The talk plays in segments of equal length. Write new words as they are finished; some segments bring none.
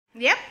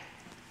Yep.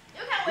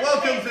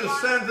 Welcome to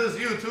Santa's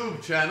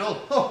YouTube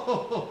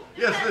channel.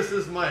 Yes, this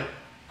is my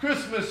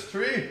Christmas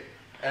tree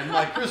and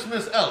my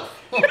Christmas elf.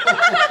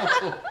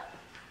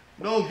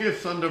 No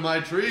gifts under my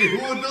tree. Who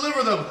would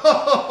deliver them?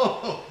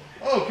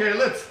 Okay,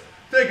 let's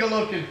take a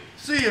look and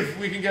see if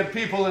we can get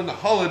people in the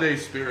holiday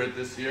spirit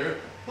this year.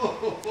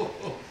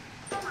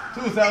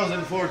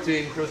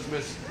 2014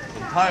 Christmas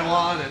in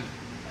Taiwan, and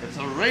it's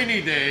a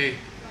rainy day,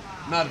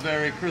 not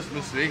very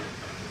Christmassy.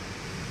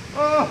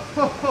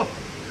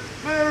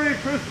 Merry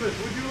Christmas.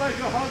 Would you like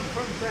a hug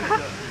from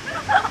Santa?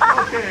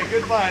 Okay,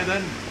 goodbye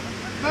then.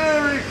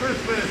 Merry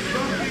Christmas.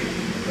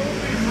 Don't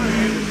be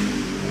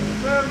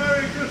afraid.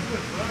 Merry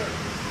Christmas, sir.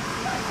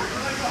 Would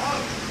you like a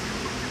hug?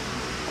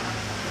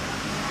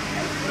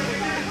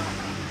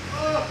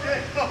 Okay.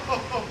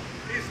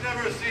 He's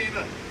never seen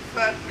a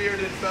fat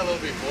bearded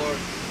fellow before.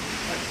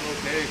 That's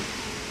okay.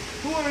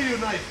 Who are you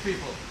nice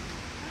people?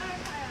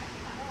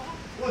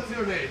 What's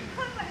your name?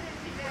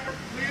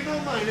 Do you know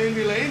my name,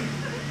 Elaine?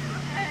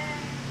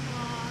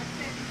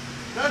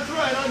 That's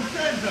right, I'm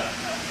Santa.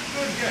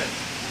 Good guess.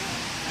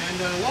 And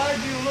why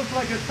do you look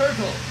like a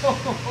turtle?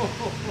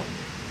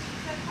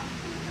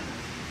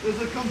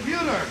 There's a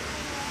computer.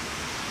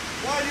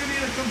 Why do you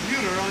need a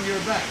computer on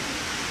your back?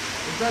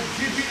 Is that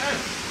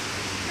GPS?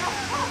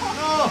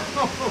 No.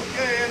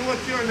 Okay, and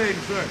what's your name,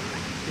 sir?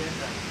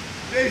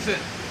 Jason.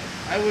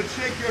 I would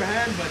shake your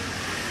hand, but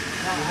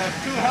you have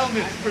two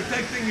helmets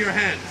protecting your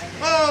hands.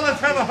 Oh, let's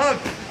have a hug.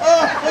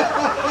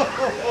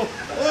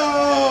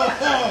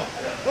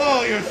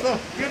 Oh, you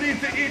need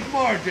to eat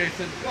more,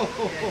 Jason.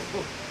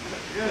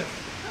 Yes.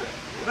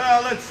 Now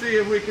let's see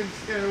if we can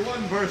scare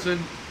one person.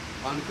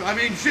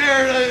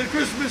 Share the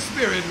Christmas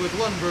spirit with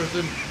one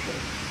person.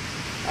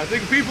 I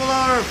think people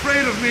are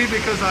afraid of me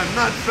because I'm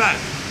not fat.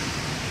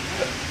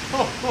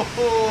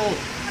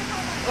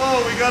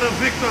 Oh, we got a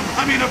victim.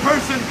 A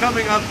person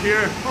coming up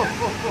here.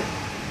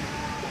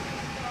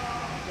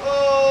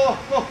 Oh,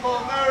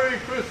 Merry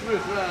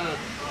Christmas, man.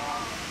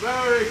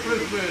 Merry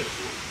Christmas.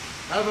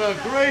 Have a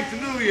great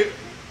New Year.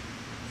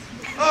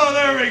 Oh,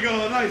 there we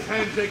go. A nice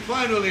handshake,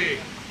 finally.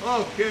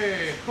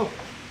 Okay.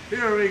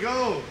 Here we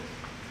go.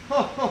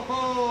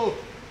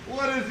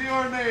 What is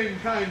your name,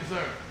 kind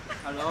sir?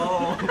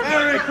 Hello.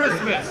 Merry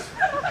Christmas.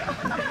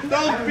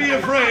 Don't be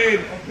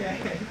afraid.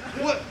 Okay.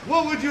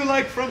 What would you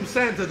like from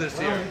Santa this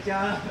year? Oh,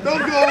 God. Don't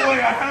go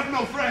away. I have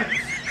no friends.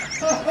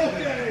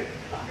 Okay.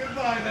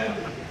 Goodbye then.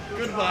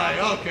 Goodbye.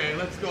 Okay,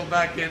 let's go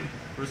back in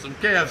for some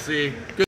KFC.